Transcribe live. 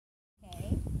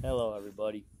Hello,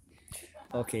 everybody.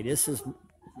 Okay, this is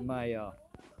my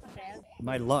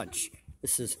my lunch.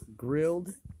 This is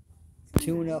grilled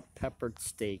tuna peppered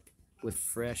steak with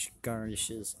fresh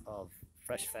garnishes of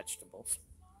fresh vegetables.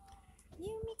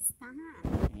 You mix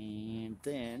that. And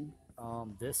then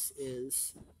this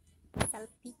is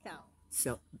Salpico.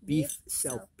 beef Beef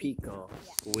salpico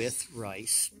salpico. with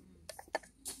rice.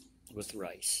 With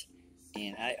rice,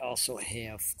 and I also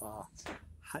have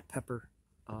hot pepper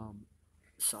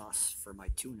sauce for my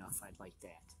tuna if I'd like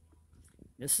that.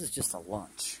 This is just a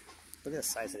lunch. Look at the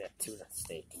size of that tuna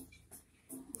steak.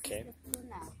 Okay. The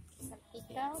tuna.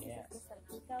 Salpico. Yeah. The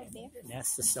salpico beef. And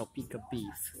that's the salpica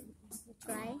beef. You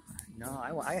try? No,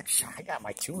 I got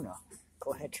my tuna.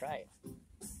 Go ahead, try it.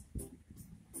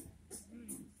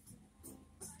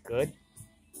 Good?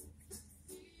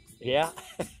 Yeah?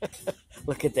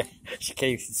 Look at that. She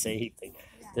can't even say anything.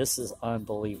 This is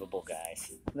unbelievable,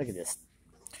 guys. Look at this.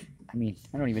 I mean,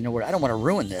 I don't even know where. I don't want to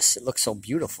ruin this. It looks so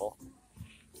beautiful.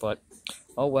 But,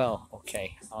 oh well.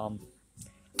 Okay. I'm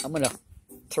going to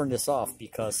turn this off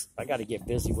because I got to get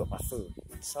busy with my food.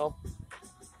 So,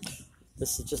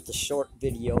 this is just a short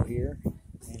video here.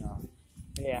 And,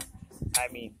 yeah. I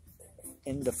mean,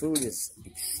 and the food is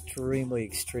extremely,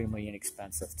 extremely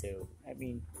inexpensive, too. I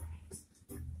mean,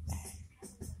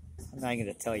 I'm not going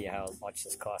to tell you how much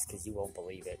this costs because you won't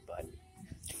believe it, but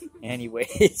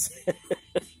anyways.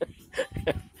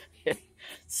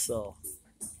 So,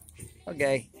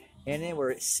 okay. And then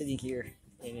we're sitting here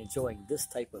and enjoying this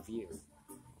type of view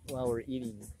while we're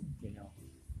eating,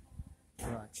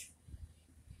 lunch.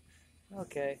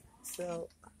 Okay, so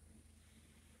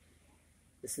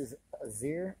this is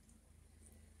Azure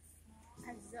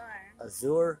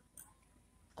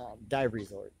Dive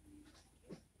Resort.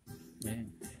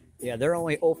 And yeah, they're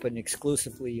only open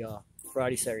exclusively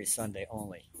Friday, Saturday, Sunday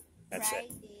only. That's Friday,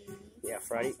 it. Yeah,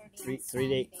 Friday, Saturday, three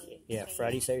day. Yeah,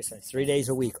 Friday, Saturday, Sunday, 3 days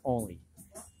a week only.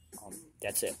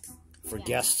 That's it. For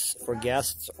guests,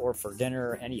 or for dinner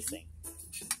or anything.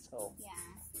 So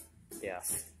yeah,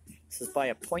 this is by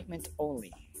appointment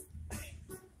only.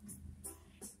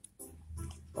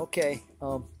 Okay.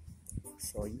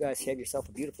 So you guys have yourself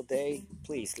a beautiful day.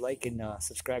 Please like and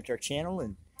subscribe to our channel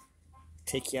and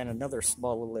take you on another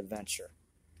small little adventure.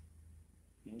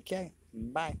 Okay,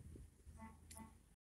 bye.